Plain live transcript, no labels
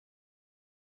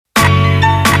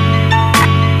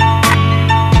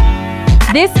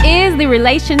This is the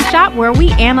Relation Shop, where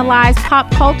we analyze pop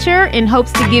culture in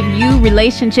hopes to give you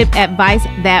relationship advice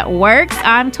that works.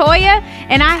 I'm Toya,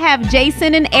 and I have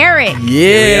Jason and Eric.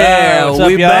 Yeah,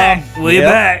 we back. We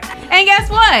back. And guess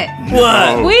what?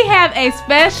 What? We have a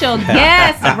special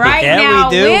guest right Yeah, now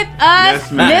we do. with us, Yes,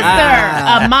 ma'am.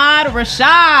 Mr. Ahmad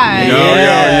Rashad.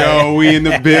 Yo, we in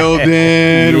the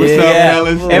building. What's up,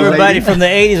 fellas? Everybody from the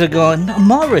 80s are going,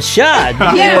 Ahmad Rashad.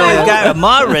 Yeah. We got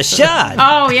Ahmad Rashad.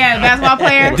 Oh, yeah, basketball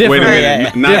player. Wait a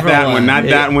minute, not Different that one. one, not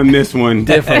that one, this one.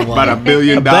 Different one. About $1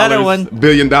 billion. better one. $1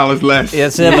 billion less.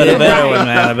 Yes, but a better one,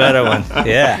 man. A better one.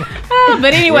 Yeah.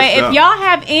 But anyway, What's if up? y'all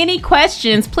have any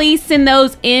questions, please send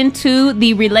those into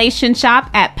the Relation Shop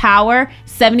at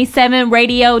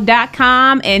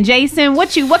power77radio.com. And Jason, what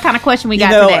kind of question we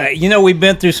got today? We've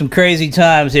been through some crazy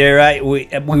times here, right? We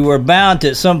were bound to,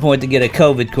 at some point, to get a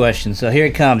COVID question. So here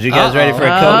it comes. You guys ready for a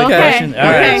COVID Okay. question? All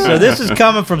Okay. right. So this is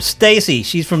coming from Stacy.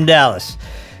 She's from Dallas.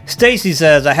 Stacy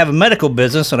says, I have a medical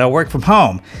business and I work from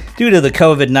home. Due to the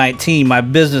COVID-19, my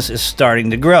business is starting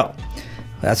to grow.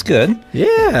 That's good.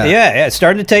 Yeah, it's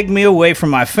starting to take me away from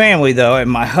my family, though, and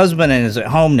my husband is at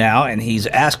home now, and he's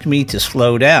asked me to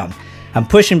slow down. I'm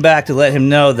pushing back to let him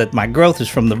know that my growth is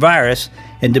from the virus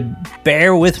and to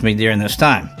bear with me during this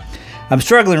time. I'm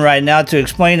struggling right now to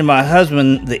explain to my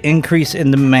husband the increase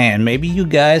in demand. Maybe you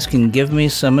guys can give me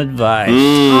some advice.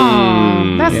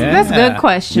 That's a good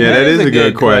question. Yeah, that is a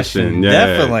good question. Yeah.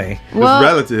 Definitely.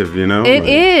 Well, it's relative, you know? It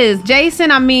is.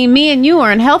 Jason, I mean, me and you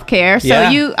are in healthcare, so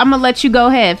Yeah. I'm going to let you go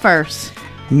ahead first.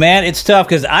 Man, it's tough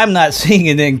because I'm not seeing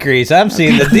an increase. I'm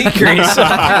seeing the decrease.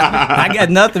 I got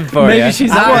nothing for you. Maybe she's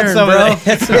I want iron, some of bro.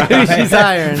 that. Maybe she's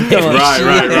iron. Come on.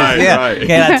 Right.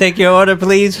 Can I take your order,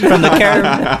 please, from the curb?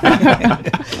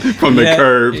 From the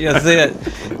curb. That's it.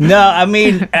 No, I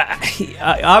mean,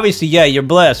 obviously, yeah, you're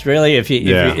blessed, really, if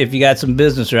you got some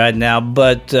business right now.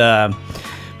 But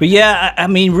yeah, I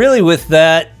mean, really, with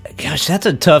that, gosh, that's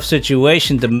a tough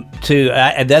situation to.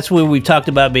 That's where we talked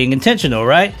about being intentional,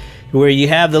 right? Where you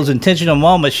have those intentional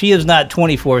moments. She is not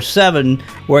 24/7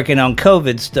 working on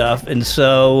COVID stuff, and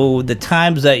so the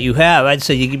times that you have, I'd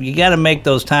say you got to make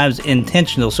those times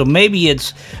intentional. So maybe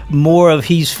it's more of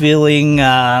he's feeling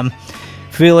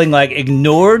like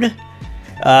ignored.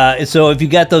 So if you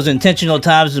got those intentional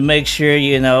times to make sure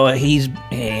he's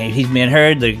being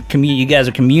heard, you guys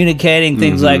are communicating,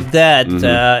 things like that.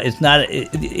 It's not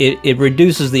it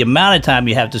reduces the amount of time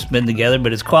you have to spend together,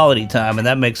 but it's quality time, and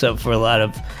that makes up for a lot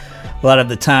of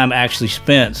the time actually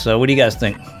spent. So what do you guys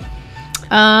think?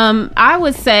 I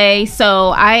would say,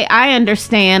 so I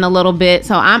understand a little bit.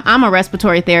 So I'm a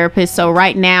respiratory therapist. So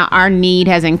right now our need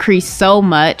has increased so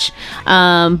much.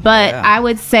 But I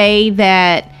would say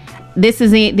that this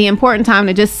is the important time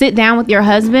to just sit down with your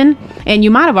husband, and you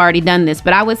might have already done this,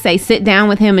 but I would say sit down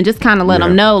with him and just kind of let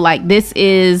him know, like, this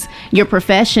is your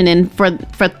profession, and for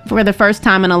the first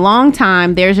time in a long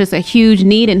time, there's just a huge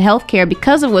need in healthcare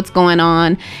because of what's going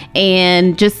on,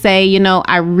 and just say,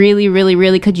 I really, really,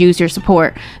 really could use your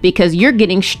support because you're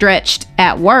getting stretched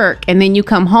at work, and then you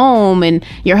come home and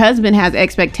your husband has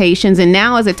expectations, and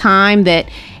now is a time that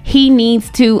he needs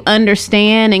to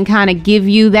understand and kind of give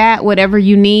you that, whatever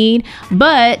you need.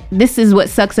 But this is what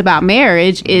sucks about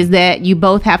marriage, is that you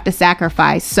both have to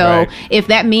sacrifice. So if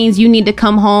that means you need to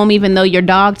come home even though you're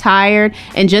dog tired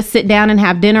and just sit down and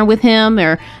have dinner with him,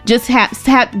 or just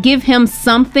give him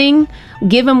something,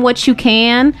 give him what you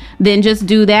can, then just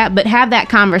do that. But have that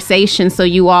conversation so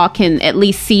you all can at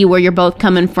least see where you're both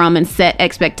coming from and set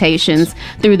expectations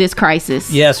through this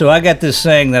crisis. Yeah, so I got this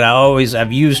saying that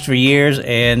I've used for years,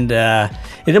 and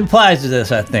it applies to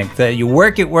this, I think, that you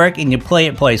work at work and you play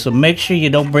at play. So make sure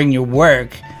you don't bring your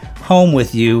work home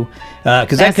with you,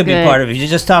 because that could be part of it. You're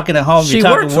just talking at home. She you're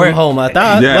talking works work from home, I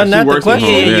thought. Yeah, Wasn't she that the works from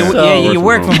question? home, you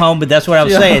work from home, but that's what I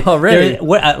was saying. Already.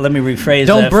 Let me rephrase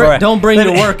that. Don't bring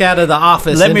your work out of the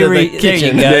office Let into me the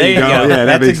kitchen. There you go. Yeah, that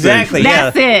That's makes sense. exactly.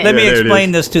 That's it. Let me Yeah, there it explain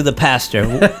is. this to the pastor.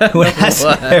 When I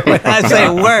say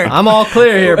work, I'm all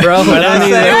clear here, bro. I don't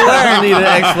need an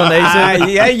explanation.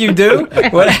 yeah, you do.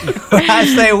 When I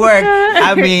say work,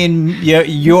 I mean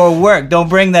your work. Don't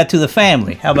bring that to the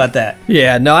family. How about that?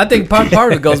 Yeah, no, I think part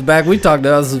of it goes back. We talked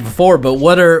about this before, but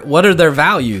what are their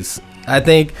values? I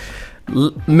think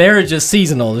marriage is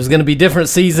seasonal. There's going to be different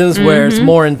seasons where it's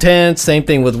more intense. Same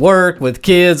thing with work, with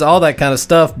kids, all that kind of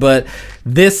stuff. But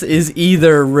this is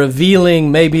either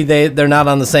revealing maybe they're not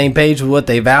on the same page with what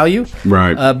they value.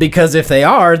 Right. Because if they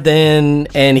are, then,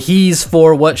 and he's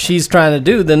for what she's trying to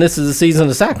do, then this is a season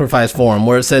of sacrifice for him,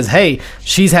 where it says, hey,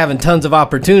 she's having tons of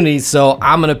opportunities, so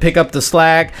I'm going to pick up the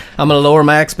slack. I'm going to lower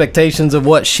my expectations of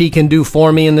what she can do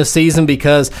for me in this season,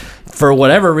 because for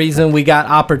whatever reason, we got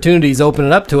opportunities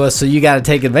opening up to us, so you got to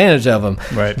take advantage of them.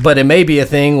 Right. But it may be a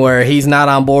thing where he's not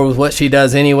on board with what she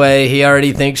does anyway. He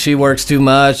already thinks she works too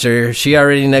much, or she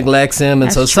already neglects him. And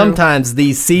That's so true. sometimes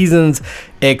these seasons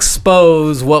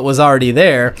expose what was already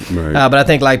there. Right. But I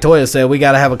think, like Toya said, we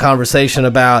got to have a conversation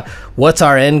about what's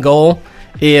our end goal.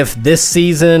 If this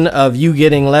season of you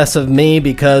getting less of me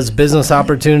because business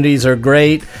opportunities are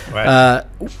great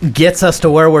gets us to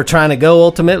where we're trying to go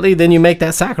ultimately, then you make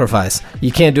that sacrifice.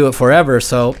 You can't do it forever.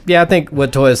 So, yeah, I think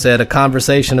what Toya said, a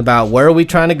conversation about where are we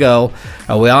trying to go?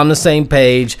 Are we on the same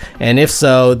page? And if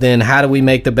so, then how do we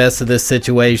make the best of this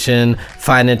situation?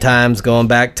 Finding times, going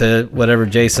back to whatever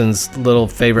Jason's little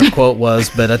favorite quote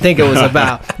was, but I think it was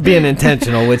about being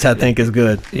intentional, which I think is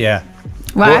good. Yeah.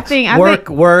 Well, I think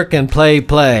Work, and play.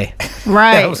 right.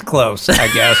 That was close,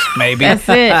 I guess, maybe. That's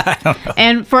it.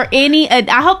 And for any,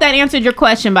 I hope that answered your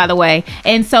question, by the way.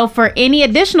 And so for any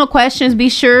additional questions, be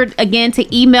sure, again,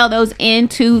 to email those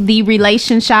into the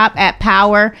relationship at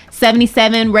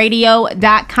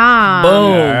power77radio.com.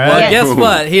 Boom. right. Well, guess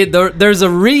what? There's a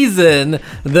reason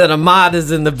that Ahmad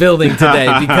is in the building today,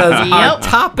 because our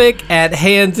topic at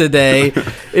hand today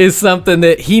is something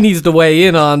that he needs to weigh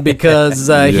in on, because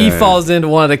he falls into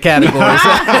one of the categories. And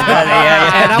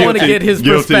I want to get his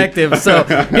perspective. So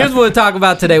here's what we'll talk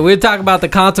about today. We'll talk about the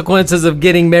consequences of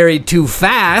getting married too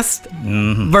fast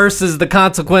versus the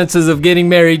consequences of getting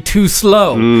married too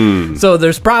slow. So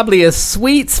there's probably a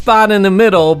sweet spot in the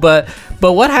middle, but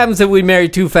what happens if we marry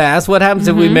too fast? What happens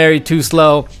if we marry too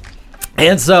slow?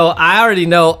 And so I already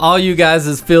know all you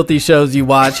guys' filthy shows you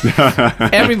watch.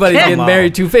 Everybody's getting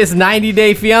married too fast. 90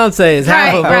 Day Fiance is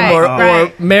half of them, or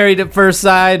Married at First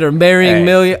Sight, or Marrying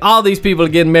Million. All these people are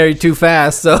getting married too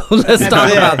fast. So let's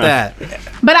talk about that.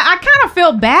 But I kind of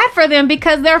feel bad for them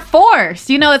because they're forced.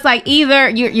 You know, it's like either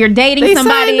you're dating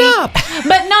somebody. Signed up.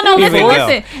 But no,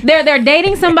 listen. They're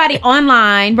dating somebody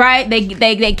online, right?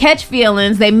 They catch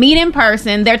feelings. They meet in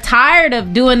person. They're tired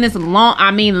of doing this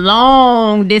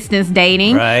long distance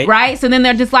dating, right? So then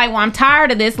they're just like, well, I'm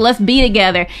tired of this. Let's be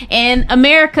together. And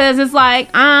America's is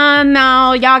like,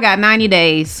 no, y'all got 90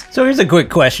 days. So here's a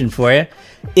quick question for you.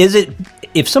 Is it,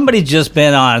 if somebody's just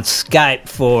been on Skype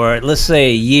for, let's say,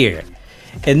 a year,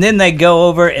 and then they go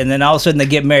over and then all of a sudden they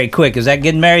get married quick, is that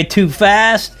getting married too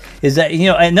fast? Is that,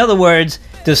 in other words,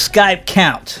 does Skype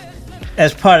count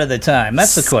as part of the time?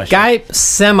 That's the question. Skype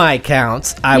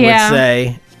semi-counts, I would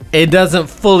say. It doesn't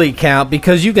fully count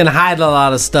because you can hide a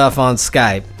lot of stuff on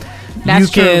Skype.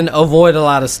 That's you can avoid a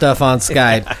lot of stuff on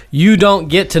Skype. You don't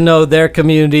get to know their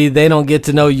community. They don't get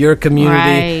to know your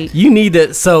community. Right. You need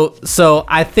to. So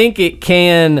I think it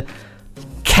can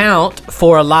count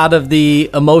for a lot of the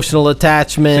emotional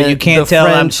attachment. So you can't the tell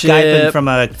friendship. I'm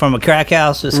Skyping from a crack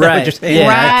house. Is that what you're saying? Yeah,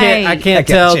 Right. I can't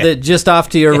tell that just off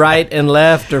to your right and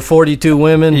left are 42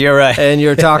 women. You're right. And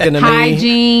you're talking to me.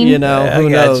 Hygiene. Who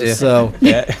knows? You. So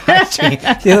Hygiene.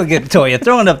 Look at Toya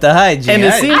throwing up the hygiene. and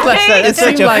it seems like it's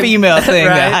such a female thing.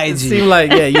 right? The hygiene. It seems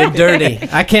like you're dirty.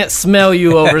 I can't smell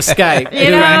you over Skype.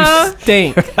 You know? You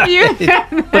stink.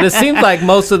 But it seems like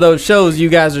most of those shows you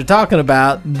guys are talking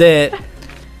about, that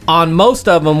on most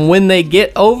of them, when they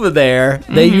get over there,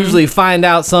 they usually find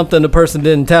out something the person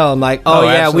didn't tell them. Like, we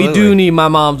absolutely. do need my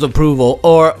mom's approval,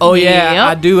 or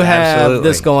I do have Absolutely.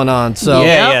 this going on. So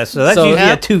So that's usually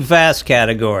a too fast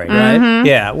category, right? Mm-hmm.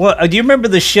 Yeah. Well, do you remember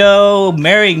the show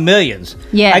Marrying Millions?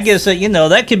 Yes. I guess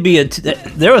that could be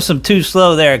there was some too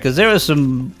slow there, because there was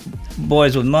some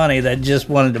boys with money that just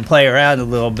wanted to play around a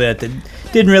little bit, that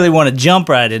didn't really want to jump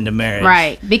right into marriage.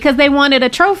 Right. Because they wanted a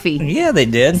trophy. Yeah, they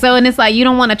did. So, and it's like, you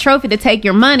don't want a trophy to take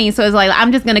your money. So it's like,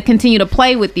 I'm just going to continue to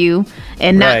play with you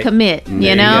and not Right. commit, There you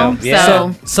you know? go.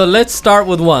 Yeah. So let's start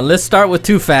with one. Let's start with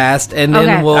too fast, and then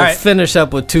Okay. we'll All right. finish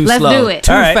up with too Let's slow. do it.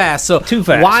 Too All right. fast. So Too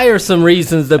fast. why are some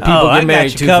reasons that people I get got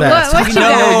married you too covered. fast? What you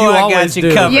got? You I always got you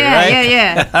do. covered, Yeah, right?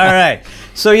 yeah. All right.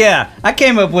 So I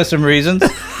came up with some reasons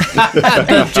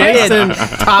Jason,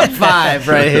 top 5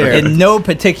 right here. in no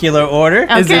particular order.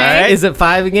 Okay. Is it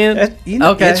 5 again?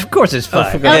 Okay. Of course it's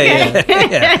 5. forgot.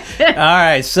 Yeah. All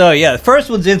right. So the first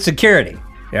one's insecurity.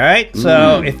 All right.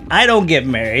 So if I don't get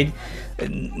married,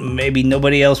 maybe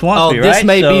nobody else wants me, right? This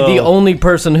may be the only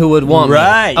person who would want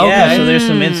Right. me. Yeah. So there's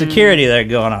some insecurity there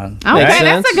going on. Okay, Makes that's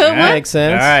a sense. good one. Makes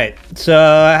sense. All right. So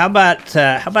how about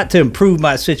to improve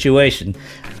my situation?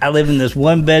 I live in this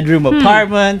 1-bedroom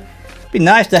apartment. Be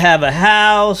nice to have a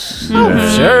house.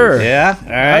 Sure. Yeah. All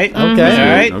right. Okay.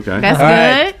 All right. Okay. That's All good.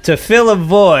 right. To fill a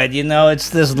void, it's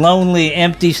this lonely,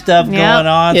 empty stuff Yep. going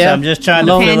on. So Yeah. I'm just trying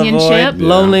to fill a Companionship. void.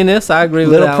 Loneliness, I agree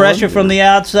with Little that pressure one. from the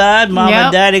outside. Mom Yep.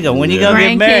 and daddy go, when you gonna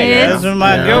get married? Grandkids. That's when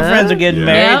my girlfriends are getting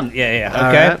married. Yeah. All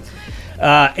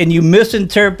Okay. And you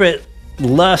misinterpret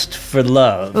lust for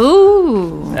love.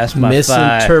 Ooh. That's my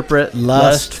Misinterpret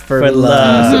lust for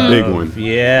love. That's a big one.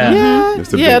 Yeah.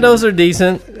 Yeah, those are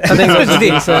decent. I think those are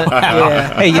decent.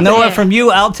 Yeah. Hey, you know what? From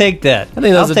you, I'll take that. I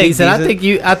think those are decent.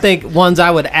 I think ones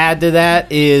I would add to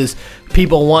that is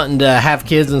people wanting to have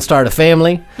kids and start a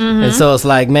family, and so it's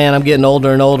like, man, I'm getting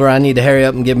older and older. I need to hurry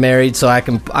up and get married so I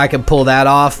can pull that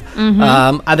off.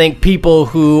 I think people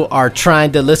who are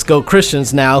trying to, let's go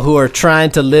Christians now, who are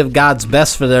trying to live God's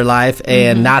best for their life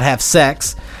and not have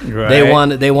sex. Right.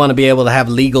 They want to be able to have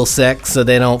legal sex so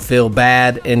they don't feel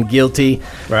bad and guilty.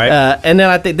 Right. And then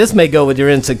I think this may go with your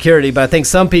insecurity, but I think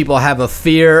some people have a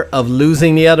fear of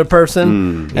losing the other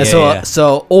person, and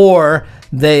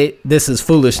this is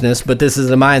foolishness, but this is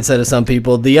the mindset of some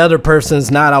people. The other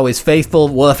person's not always faithful.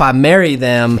 Well, if I marry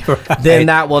them, then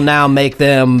that will now make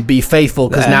them be faithful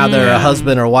because now they're a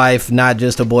husband or wife, not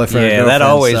just a boyfriend or girlfriend. That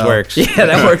always works. Yeah,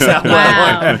 that works out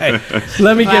well.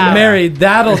 Let me get married.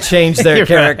 That'll change their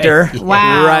character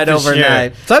right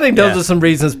overnight. Sure. So I think those are some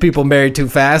reasons people marry too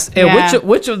fast. And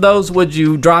which of those would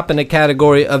you drop in the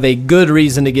category of a good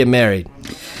reason to get married?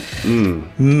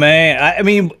 Man, I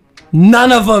mean...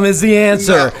 None of them is the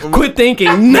answer. No. Quit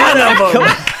thinking. None of them.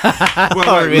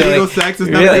 Well, legal sex is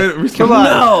not good. Come on.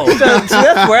 No. So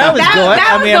that's where I was going.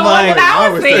 I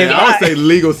would say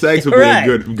legal sex would be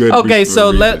a good. Okay, so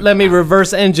let me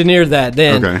reverse engineer that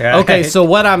then. Okay, so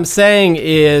what I'm saying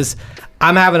is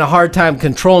I'm having a hard time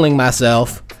controlling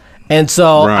myself. And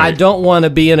so I don't want to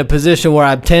be in a position where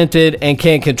I'm tempted and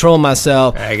can't control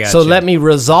myself. So let me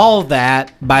resolve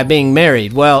that by being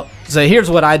married. Well, so here's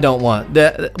what I don't want.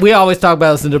 We always talk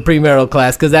about this in the premarital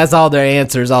class because that's all their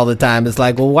answers all the time. It's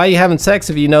like, well, why are you having sex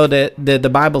if you know that the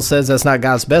Bible says that's not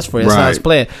God's best for you? It's not His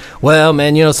plan. Well,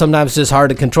 man, sometimes it's just hard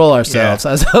to control ourselves.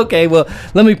 I said, okay, well,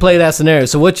 let me play that scenario.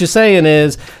 So what you're saying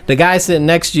is the guy sitting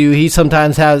next to you, he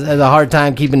sometimes has a hard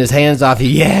time keeping his hands off you.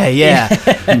 Yeah.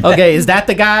 Okay, is that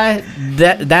the guy?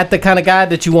 That the kind of guy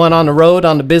that you want on the road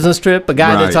on the business trip? A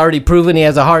guy that's already proven he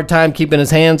has a hard time keeping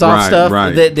his hands off stuff?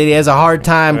 That he has a hard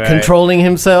time controlling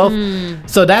himself?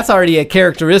 So that's already a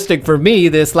characteristic for me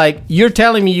that's like, you're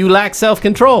telling me you lack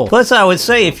self-control. Plus, I would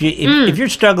say if you're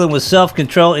struggling with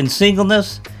self-control in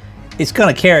singleness, it's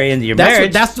going to carry into your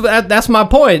marriage. That's my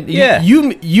point. Yeah.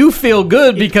 You feel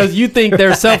good because you think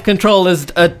their self-control is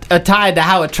tied to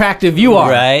how attractive you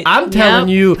are. Right. I'm telling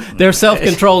you their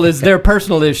self-control is their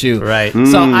personal issue. Right.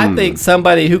 So I think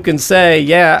somebody who can say,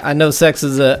 yeah, I know sex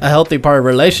is a healthy part of a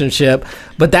relationship,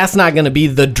 but that's not going to be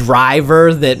the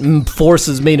driver that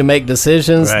forces me to make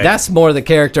decisions. Right. That's more the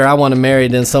character I want to marry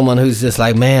than someone who's just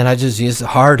like, man, it's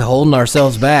hard holding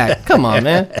ourselves back. Come on,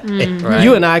 man. Right.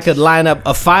 You and I could line up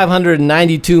a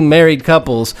 592 married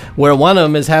couples where one of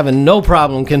them is having no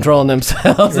problem controlling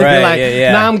themselves. Right,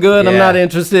 like, nah, I'm good. I'm not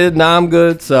interested. Nah, I'm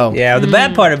good. So the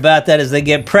bad part about that is they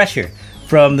get pressure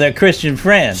from their Christian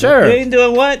friends. Sure. You ain't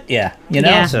doing what? Yeah.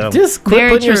 So just quit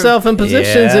putting yourself in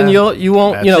positions and you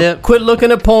won't, quit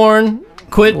looking at porn.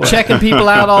 Quit checking people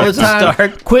out all the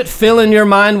time. Quit filling your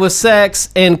mind with sex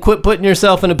and quit putting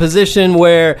yourself in a position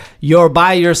where you're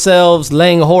by yourselves,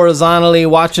 laying horizontally,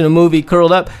 watching a movie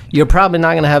curled up. You're probably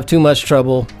not going to have too much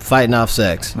trouble fighting off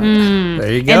sex.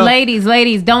 There you go. And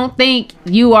ladies, don't think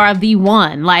you are the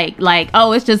one. Like,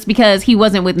 oh, it's just because he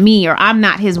wasn't with me or I'm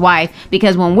not his wife.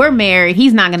 Because when we're married,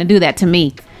 he's not going to do that to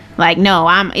me. Like, no,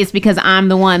 it's because I'm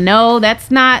the one. No,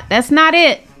 that's not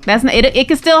it. That's not it. It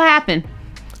can still happen.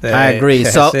 I agree.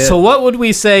 So what would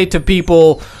we say to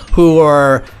people who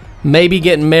are maybe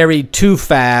getting married too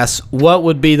fast? What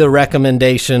would be the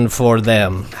recommendation for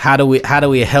them? How do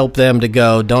we help them to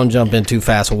go, don't jump in too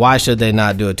fast? Why should they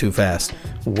not do it too fast?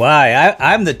 Why?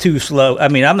 I'm the too slow. I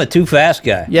mean, I'm the too fast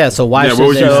guy. Yeah, so why should what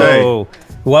would they? you say?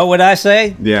 What would I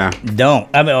say? Yeah. Don't.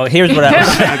 I mean, here's what I would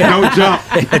say. Don't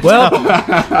jump. Well,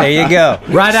 there you go.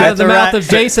 Right out of the mouth of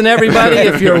Jason, everybody.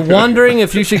 If you're wondering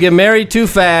if you should get married too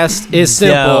fast, it's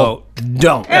simple.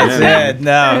 Don't. That's it.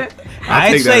 No.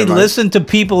 I'd say listen to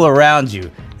people around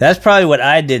you. That's probably what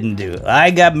I didn't do.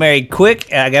 I got married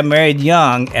quick, and I got married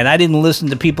young, and I didn't listen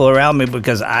to people around me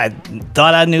because I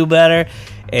thought I knew better.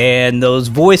 And those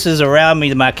voices around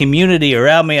me, my community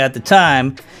around me at the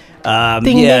time,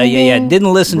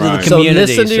 didn't listen to the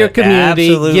community. So listen to your community.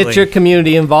 Absolutely. Get your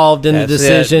community involved in the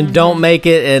decision. Don't make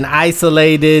it an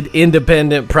isolated,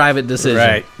 independent, private decision.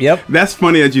 Right. Yep. That's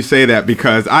funny that you say that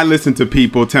because I listen to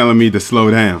people telling me to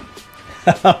slow down.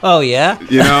 Oh, yeah?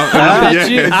 You know?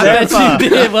 I bet you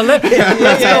did. Well, let's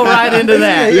go right into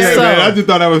that. Yeah, man, I just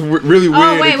thought that was really weird.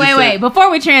 Oh, wait. Before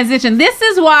we transition, this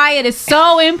is why it is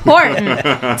so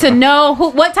important to know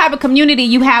what type of community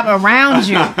you have around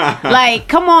you. Like,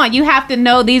 come on, you have to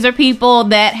know these are people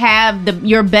that have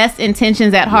your best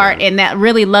intentions at heart and that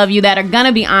really love you, that are going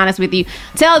to be honest with you,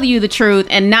 tell you the truth,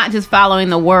 and not just following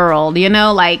the world, you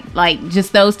know, like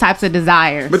just those types of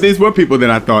desires. But these were people that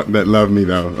I thought that loved me,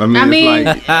 though. I mean, it's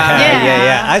like,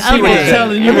 yeah. I see what you're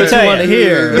telling you what you want to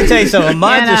hear. Let me tell you something.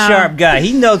 Mine's a sharp guy.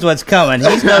 He knows what's coming.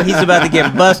 He's about to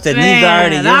get busted. And he's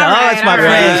already, it's my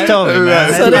friends told me,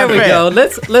 man. So there we go.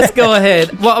 Let's go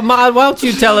ahead. Well, why don't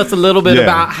you tell us a little bit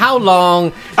about how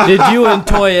long did you and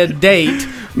Toya date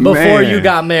before you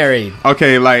got married?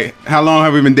 Okay, like how long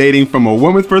have we been dating from a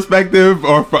woman's perspective,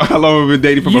 or how long have we been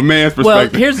dating from a man's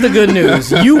perspective? Well, here's the good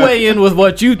news. You weigh in with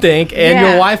what you think, and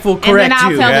your wife will correct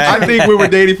you. I think we were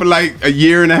dating for like a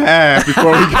year and a half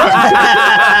before we got married.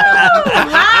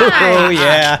 Oh,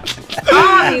 yeah.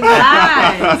 Oh, he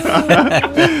lies.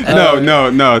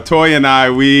 No. Toya and I,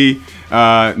 we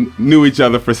knew each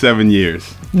other for 7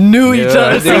 years. Knew each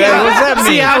other. What's that mean?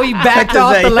 See how he backed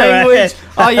off the language?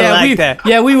 Oh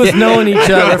yeah, we was knowing each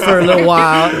other for a little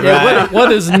while. Yeah, what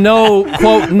does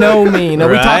quote no mean? Are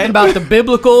we talking about the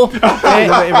biblical?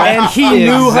 And he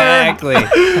knew her. Exactly.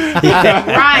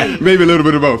 Right. Maybe a little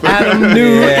bit of both. Adam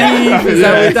knew Eve. Is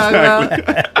that what we're talking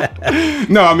about?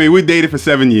 No, I mean we dated for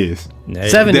 7 years.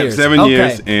 7 years. 7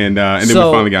 years, and then we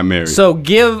finally got married. So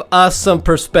give us some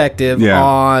perspective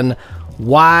on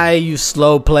why you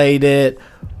slow played it.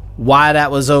 Why that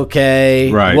was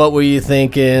okay? Right. What were you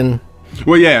thinking?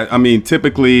 Well, yeah. I mean,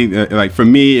 typically, like for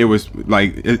me, it was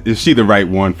like, is she the right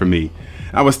one for me?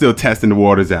 I was still testing the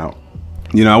waters out.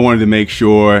 You know, I wanted to make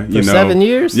sure. For 7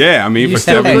 years? Yeah, I mean, you for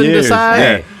still 7 years. Decide?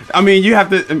 Yeah. I mean, you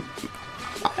have to.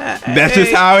 That's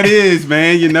just how it is,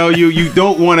 man. You know, you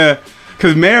don't want to.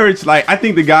 Because marriage, like, I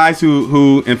think the guys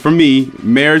who, and for me,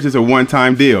 marriage is a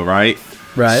one-time deal, right?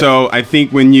 Right. So I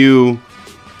think when you,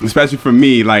 especially for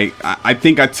me, like, I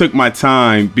think I took my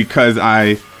time because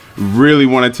I really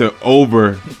wanted to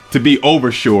be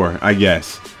oversure, I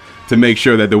guess, to make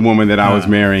sure that the woman that I was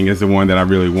marrying is the one that I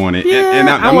really wanted. Yeah, and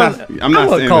I'm not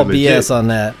would saying call legit. BS on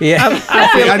that. Yeah.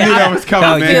 I knew that was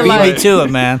coming, man. Beat me to it,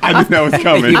 man. I knew that was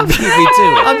coming. Beat me to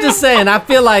it. I'm just saying, I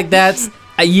feel like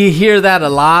you hear that a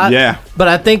lot. Yeah. But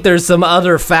I think there's some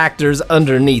other factors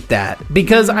underneath that.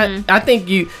 Because I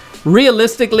think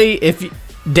realistically, if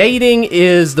dating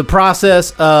is the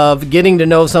process of getting to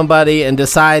know somebody and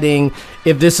deciding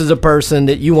if this is a person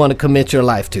that you want to commit your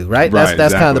life to, right? That's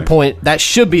exactly. kind of the point. That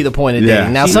should be the point of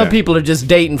dating. Now, some people are just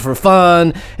dating for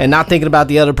fun and not thinking about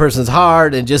the other person's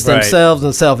heart and just themselves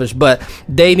and selfish. But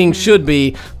dating should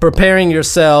be preparing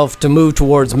yourself to move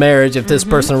towards marriage if this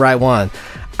person the right one.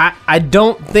 I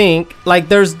don't think, like,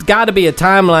 there's got to be a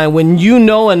timeline when you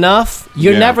know enough.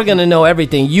 You're never going to know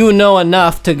everything. You know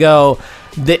enough to go,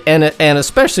 and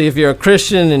especially if you're a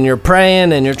Christian and you're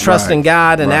praying and you're trusting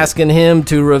God and asking Him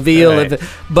to reveal.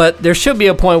 But there should be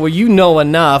a point where you know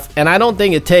enough, and I don't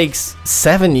think it takes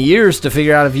 7 years to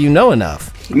figure out if you know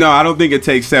enough. No, I don't think it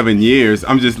takes 7 years.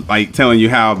 I'm just like telling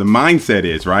you how the mindset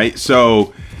is, right?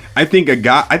 So I think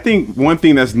one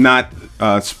thing that's not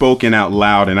spoken out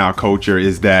loud in our culture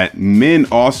is that men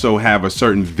also have a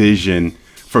certain vision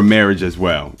for marriage as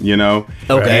well, you know?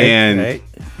 Okay.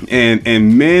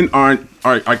 And men are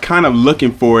kind of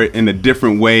looking for it in a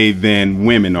different way than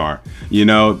women are, you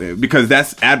know, because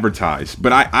that's advertised.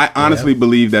 But I honestly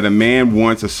believe that a man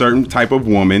wants a certain type of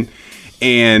woman,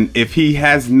 and if he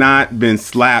has not been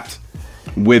slapped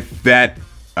with that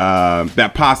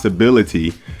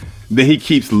possibility, then he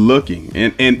keeps looking.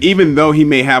 And even though he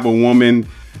may have a woman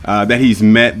that he's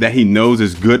met that he knows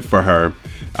is good for her,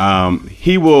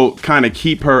 he will kind of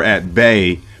keep her at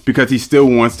bay because he still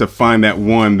wants to find that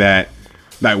one that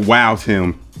wows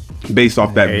him based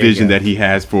off that vision that he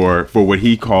has for what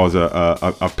he calls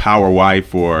a power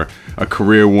wife or a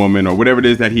career woman or whatever it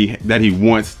is that he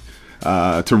wants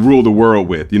to rule the world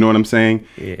with. You know what I'm saying?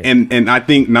 Yeah. And I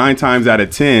think 9 times out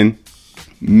of 10,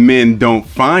 men don't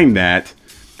find that.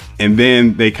 And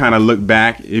then they kind of look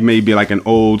back. It may be like an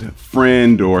old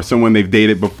friend or someone they've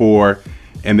dated before.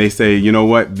 And they say, you know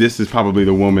what, this is probably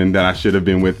the woman that I should have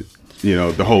been with, you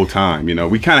know, the whole time. You know,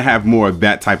 we kind of have more of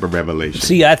that type of revelation.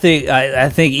 See, I think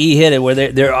E hit it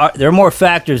where there are more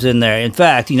factors in there. In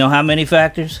fact, you know how many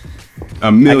factors?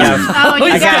 A million.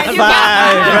 I got 5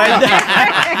 right there.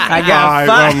 I got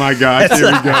 5. Oh my gosh!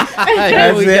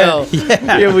 Here we go.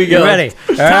 Yeah. Here we go. You ready?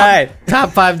 All right.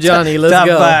 Top 5, Johnny. Let's Top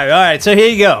go. 5. All right. So here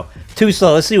you go. too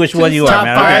slow. Let's see which one you are, Top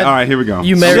man. five. Okay, all right, here we go.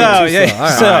 You married So, too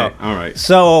yeah, slow. All right. so- all right.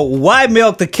 So why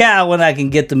milk the cow when I can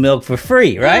get the milk for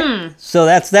free, right? So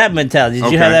that's that mentality.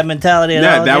 Did you have Okay. that mentality at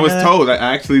all? Yeah, that You was know told.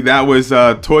 Actually, that was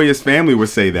Toya's family would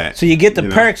say that. So you get the You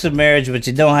know? perks of marriage, but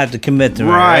you don't have to commit to it,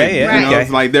 Right. right? Yeah, You know, okay.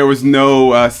 it's like there was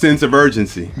no sense of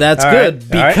urgency. That's All good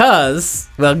right, all right. because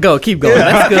well, keep going.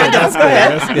 That's good. That's good.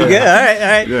 That's You good. good? All right, all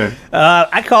right. Yeah.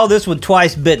 I call this one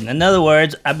twice bitten. In other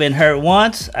words, I've been hurt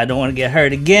once. I don't want to get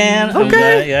hurt again. I'm Okay. gonna-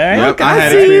 all right. Yep, I I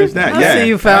had see experienced you. that. I yeah. see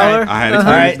you, Fowler. I had All experienced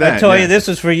right, that. I told yeah. you this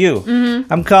was for you.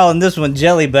 I'm calling this one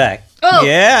Jellyback. Oh.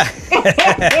 Yeah,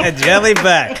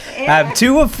 Jellyback. I'm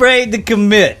too afraid to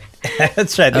commit.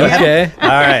 That's right. Okay. All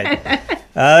right.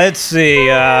 Let's see.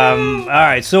 All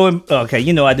right. So, okay,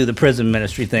 you know I do the prison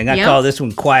ministry thing. I Yep. call this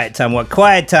one quiet time. What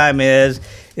quiet time is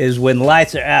when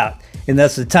lights are out. And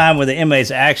that's the time where the inmates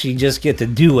actually just get to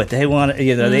do what they want.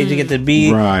 You know, they just get to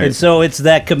be. Right. And so it's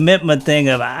that commitment thing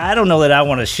of I don't know that I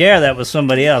want to share that with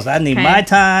somebody else. I need Okay. my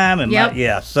time and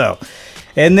Yep. So,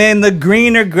 and then the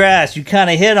greener grass. You kind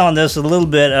of hit on this a little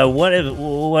bit.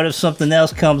 What if something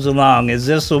else comes along? Is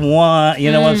this the one?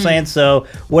 You know what I'm saying? So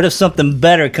what if something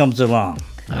better comes along?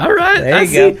 All right. There I you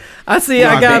see. go. I see. No, I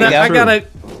I think gotta. that's I true. gotta.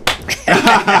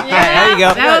 There you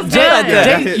go. That was Just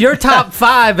good. that. Your top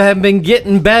 5 have been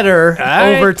getting better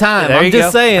right. over time. There I'm you just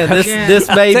go. saying this. Yeah.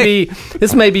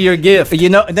 This may be your gift. You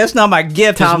know, that's not my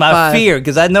gift. Top it's my 5. fear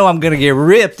because I know I'm going to get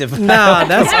ripped if. Nah,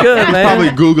 that's good, man. Probably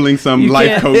Googling some You life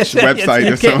can't- coach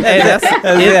website or something.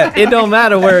 Hey, it don't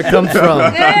matter where it comes from.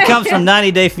 It comes from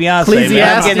 90 Day Fiance. Man. I'm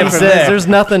Ecclesiastes getting it from says there. there's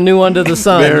nothing new under the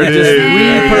sun. There You it just is.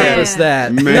 repurpose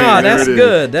that. Man, no, there that's it is.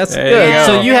 good. That's There you good.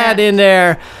 go. So you had in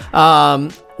there,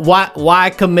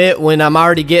 why commit when I'm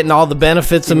already getting all the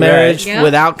benefits of marriage Yep.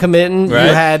 without committing? Right.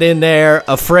 You had in there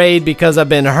afraid because I've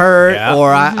been hurt Yeah.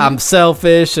 or I'm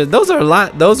selfish. And those are a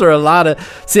lot. Those are a lot of.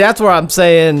 See, that's where I'm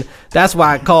saying. That's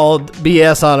why I called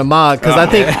BS on Ahmad because I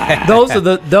think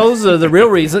those are the real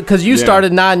reasons. Because you Yeah.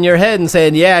 started nodding your head and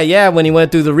saying yeah when he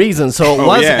went through the reasons. So it Oh,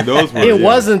 wasn't. yeah, those were- it yeah.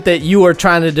 wasn't that you were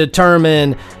trying to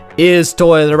determine is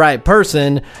Toya the right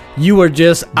person. You were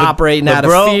just operating out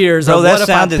of fears. Bro, of that what if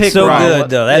I sounded pick so wrong? good,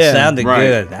 though. That Yeah. sounded Right.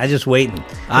 good. I just waiting.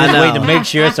 I Just know. waiting to make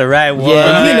sure it's the right one.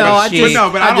 Yeah, you know, Right. I Shit. But just- no,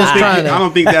 but I'm I don't just think trying to- I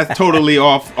don't think that's totally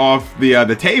off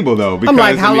the table though. Because, I'm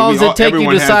like, how I mean, long does it take you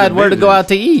everyone to has a decide where to go vision. out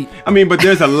to eat? I mean, but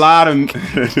there's a lot of.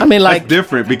 I mean, like- that's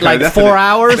different because like that's 4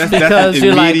 hours that's because an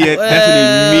you're like, immediate, that's well,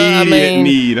 I an immediate mean-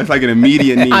 need. That's like an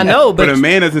immediate need. I know, but- a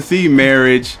man doesn't see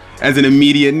marriage as an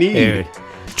immediate need. Dude.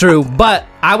 True, but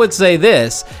I would say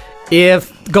this.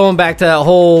 If going back to that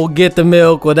whole get the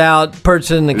milk without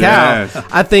purchasing the cow, Yes.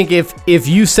 I think if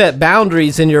you set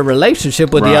boundaries in your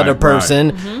relationship with the Right, other right.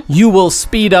 person, you will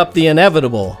speed up the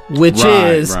inevitable, which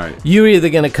Right, is right. you're either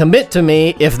going to commit to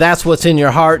me if that's what's in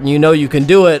your heart and you know you can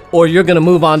do it, or you're going to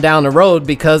move on down the road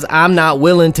because I'm not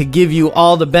willing to give you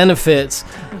all the benefits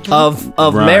of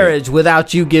Right. marriage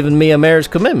without you giving me a marriage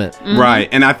commitment. Right,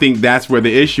 and I think that's where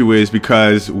the issue is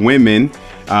because women,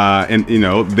 and you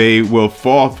know, they will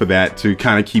fall for that to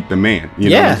kind of keep the man. You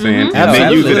know Yeah. what I'm saying? Mhm. And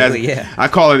they use it as Absolutely, yeah. I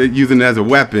call it using it as a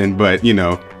weapon, but you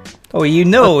know, Oh, you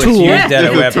know it's tool. used as a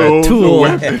It's a weapon. tool. Tool, a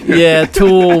weapon. yeah,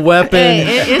 tool, weapon,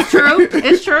 It's true.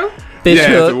 It's true. fish yeah,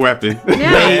 it's a hook, weapon.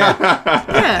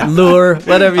 Yeah. lure,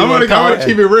 whatever you I'm want gonna, to call I'm it. gonna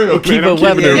keep it real. Keep man. I'm it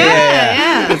weapon. keeping it real.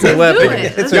 Yeah. It's a weapon. Do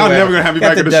it. It's a Y'all weapon. never gonna have me Got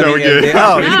back on the the show WMD. again.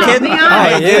 Oh, you No, kidding? be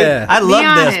honest. Oh, dude. Yeah. I Be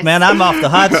love this, honest. man. I'm off the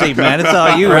hot seat, man. It's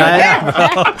all you right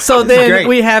now. So great. then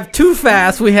we have too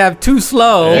fast, we have too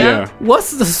slow. Yeah.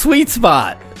 What's the sweet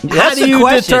spot? How That's do the you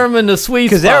question. determine the sweet spot?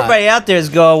 Because everybody out there is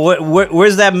going,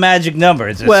 where's that magic number?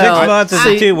 Is it 6 months? Is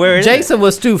see, it 2? Where is Jason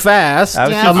was too fast. I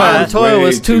was too Amanda fast. Toya Way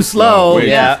was too too slow. slow. it? Way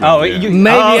Yeah. too Oh, slow, yeah. you,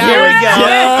 Maybe oh, I here we was go.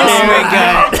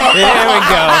 just- Here we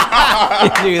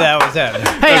go. You knew that was happening.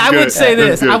 Hey, I would good. say That's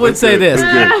this. good. I would That's say good. this.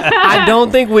 That's good. I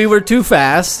don't think we were too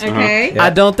fast. Okay.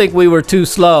 I don't think we were too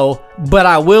slow, but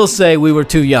I will say we were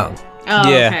too young. Oh,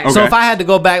 Yeah. okay. Okay. So if I had to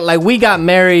go back, like we got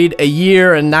married a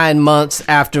year and 9 months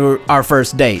after our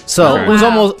first date, so Okay. it was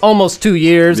almost 2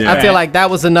 years. Yeah. I feel like that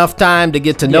was enough time to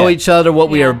get to know Yeah. each other, what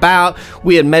we Yeah. were about.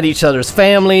 We had met each other's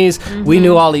families. We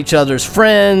knew all each other's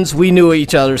friends. We knew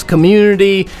each other's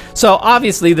community. So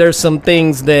obviously there's some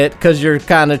things that, because you're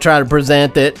kind of trying to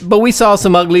present it, but we saw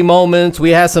some ugly moments.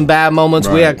 We had some bad moments.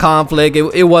 We Right. had conflict.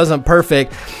 It wasn't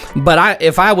perfect. But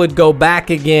if I would go back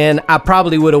again, I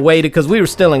probably would have waited because we were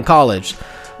still in college.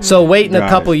 So waiting a Got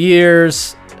couple it.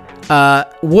 years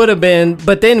would have been,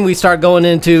 but then we start going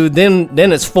into then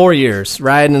it's 4 years,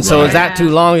 right? And so is Right. that too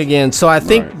long again? So I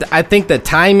think the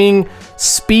timing,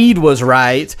 speed was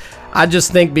right. I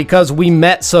just think because we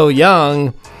met so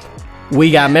young,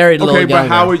 we got married a little younger. Okay, but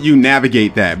how would you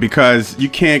navigate that? Because you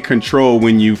can't control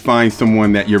when you find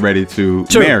someone that you're ready to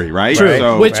marry, right? True.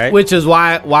 So, which is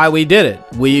why we did it.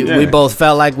 We both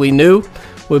felt like we knew.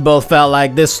 We both felt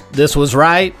like this was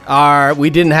right. We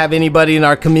didn't have anybody in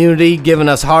our community giving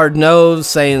us hard no's,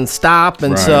 saying stop.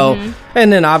 And so,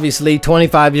 and then obviously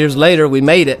 25 years later, we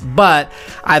made it. But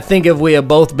I think if we had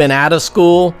both been out of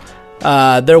school,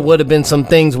 there would have been some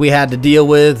things we had to deal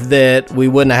with that we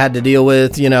wouldn't have had to deal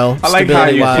with, you know. I like how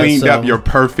you cleaned up your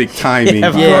perfect timing.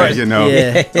 Of course. You know.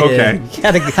 Yeah. Okay.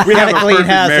 We have a clean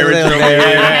house. Marriage over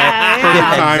here.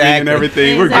 Perfect timing and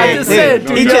everything. We're good. I just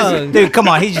said, dude, come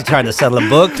on. He's just trying to sell a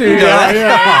book. Exactly.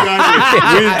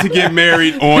 When to get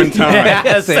married on time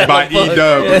by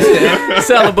E-Dub.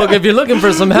 Sell a book. If you're looking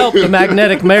for some help, The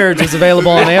Magnetic Marriage is available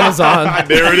on Amazon.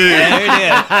 There it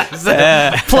is.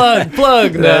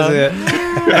 Plug. That's it.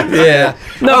 Yeah.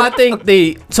 No, I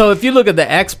think so if you look at the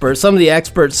experts, some of the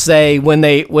experts say when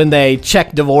they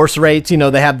check divorce rates, you know,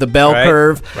 they have the bell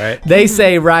curve. Right. They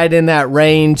say right in that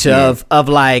range of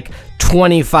like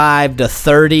 25 to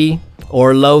 30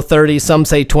 or low 30. Some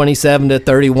say 27 to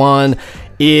 31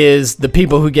 is the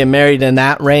people who get married in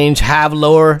that range have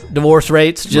lower divorce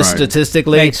rates, just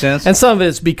statistically. Makes sense. And some of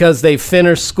it's because they've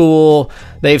finished school,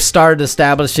 they've started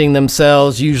establishing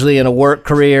themselves, usually in a work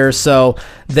career, so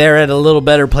they're at a little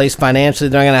better place financially.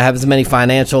 They're not going to have as many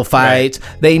financial fights.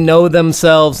 They know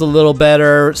themselves a little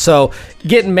better. So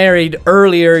getting married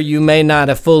earlier, you may not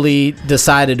have fully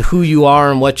decided who you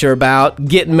are and what you're about.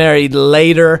 Getting married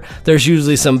later, there's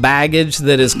usually some baggage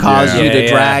that has caused you to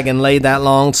drag and lay that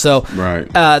long. So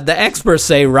the experts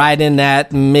say right in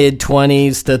that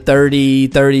mid-20s to 30,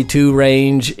 32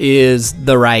 range is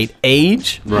the right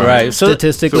age. Right.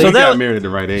 Statistically. So we got married at the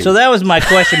right age. So that was my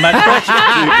question.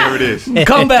 There it is.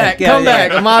 Come back.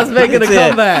 Ahmad's making a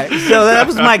comeback. So that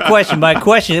was my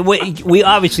question. We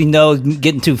obviously know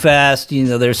getting too fast, you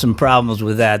know, there's some problems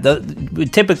with that. We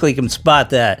typically can spot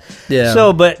that. Yeah.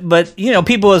 So, but you know,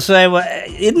 people will say, well,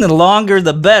 isn't the longer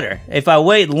the better? If I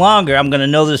wait longer, I'm going to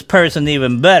know this person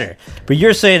even better. But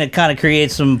you're saying it kind of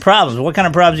creates some problems. What kind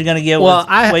of problems are you going to get with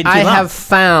waiting too long? I have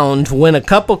found when a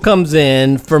couple comes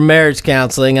in for marriage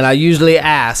counseling, and I usually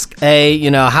ask, hey, you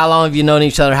know, how long have you known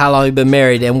each other? How long have you been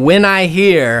married? And when I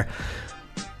hear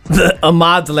the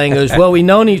Ahmad's language, well, we've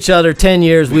known each other 10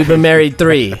 years, we've been married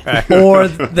 3. Or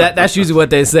that's usually what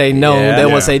they say. No, they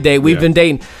won't say date. We've been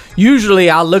dating. Usually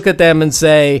I'll look at them and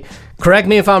say, correct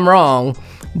me if I'm wrong,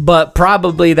 but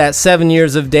probably that 7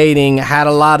 years of dating had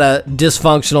a lot of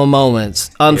dysfunctional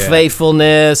moments,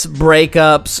 unfaithfulness,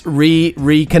 breakups,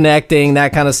 reconnecting,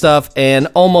 that kind of stuff. And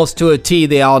almost to a T,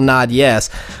 they all nod yes.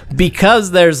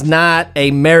 Because there's not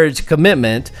a marriage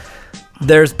commitment,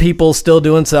 there's people still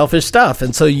doing selfish stuff.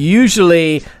 And so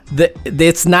usually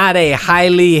it's not a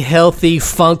highly healthy,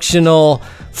 functional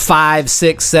 5,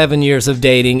 6, 7 years of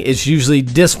dating. It's usually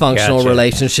dysfunctional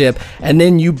relationship. And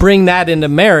then you bring that into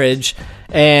marriage,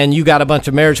 and you got a bunch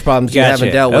of marriage problems you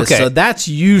haven't dealt with. So that's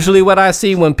usually what I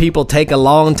see when people take a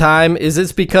long time, is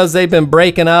it's because they've been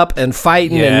breaking up and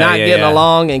fighting and not getting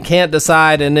along and can't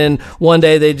decide, and then one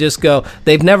day they just go,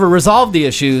 they've never resolved the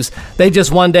issues. They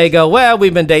just one day go, well,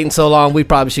 we've been dating so long, we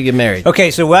probably should get married. Okay,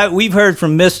 so we've heard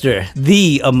from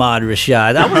the Ahmad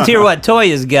Rashad. I want to hear what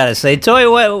Toya's got to say.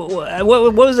 Toya,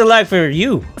 what was it like for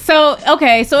you? So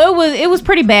it was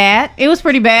pretty bad. It was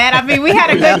pretty bad. I mean, we had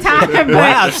a good time.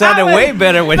 Wow, it sounded way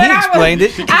better when he explained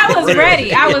it. I was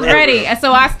ready. And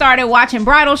so I started watching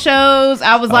bridal shows.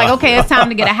 I was like, okay, it's time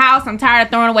to get a house. I'm tired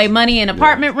of throwing away money in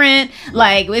apartment rent.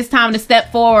 Like, it's time to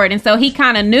step forward. And so he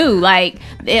kind of knew, like,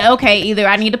 okay, either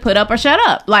I need to put up or shut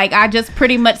up. Like, I just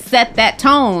pretty much set that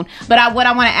tone. But what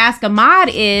I want to ask Ahmad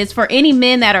is, for any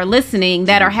men that are listening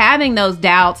that are having those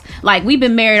doubts, like, we've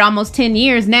been married almost 10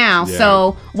 years now. Yeah.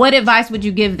 So what advice would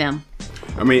you give them?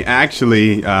 I mean,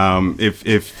 actually,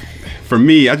 if for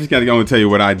me, I just got to go and tell you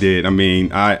what I did. I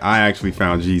mean, I actually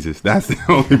found Jesus. That's the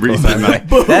only reason. I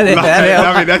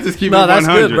mean, that's just keeping it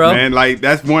 100, good, man. Like,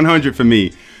 that's 100 for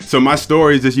me. So my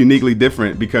story is just uniquely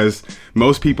different because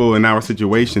most people in our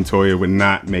situation, Toya, would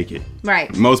not make it.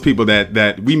 Right. Most people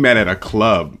that we met at a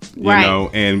club, you know,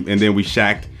 and then we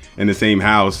shacked in the same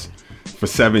house for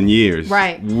 7 years.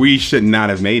 Right. We should not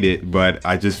have made it, but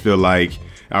I just feel like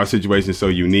our situation is so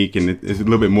unique, and it's a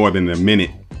little bit more than a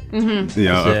minute, you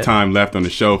know, of time left on the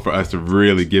show for us to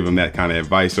really give them that kind of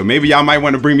advice. So maybe y'all might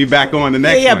want to bring me back on the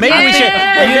next one. Maybe we should.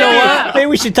 You know what? Maybe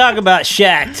we should talk about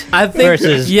shacked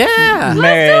versus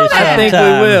marriage. I think we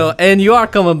will, and you are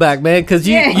coming back, man, because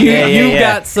you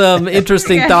got some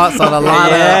interesting thoughts on a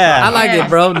lot of. I like it,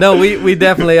 bro. No, we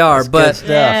definitely are, but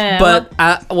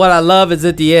what I love is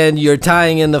at the end you're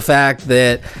tying in the fact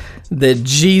that that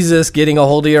Jesus getting a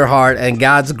hold of your heart and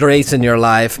God's grace in your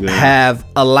life have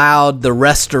allowed the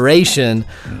restoration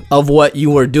of what you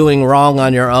were doing wrong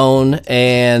on your own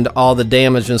and all the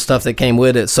damage and stuff that came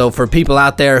with it. So for people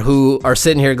out there who are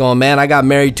sitting here going, man, I got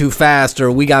married too fast, or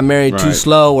we got married too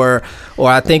slow, or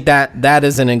I think that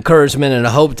is an encouragement and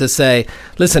a hope to say,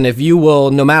 listen, if you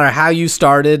will, no matter how you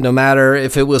started, no matter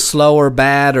if it was slow or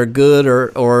bad or good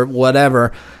or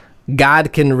whatever,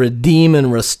 God can redeem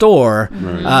and restore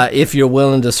if you're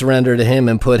willing to surrender to Him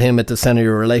and put Him at the center of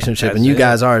your relationship. And you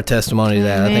guys are a testimony to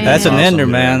that. I think that's an ender,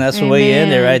 man. That's the way you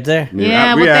end it right there.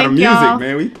 Yeah, we had thank music, y'all.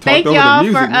 man. We Thank talked y'all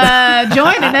over the music, for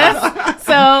joining us.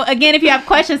 So again, if you have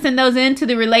questions, send those in to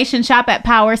the Relation Shop at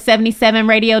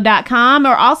power77radio.com,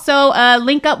 or also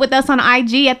link up with us on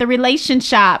IG at the Relation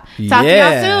Shop. Talk to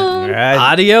y'all soon. All right.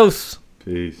 Adios.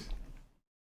 Peace.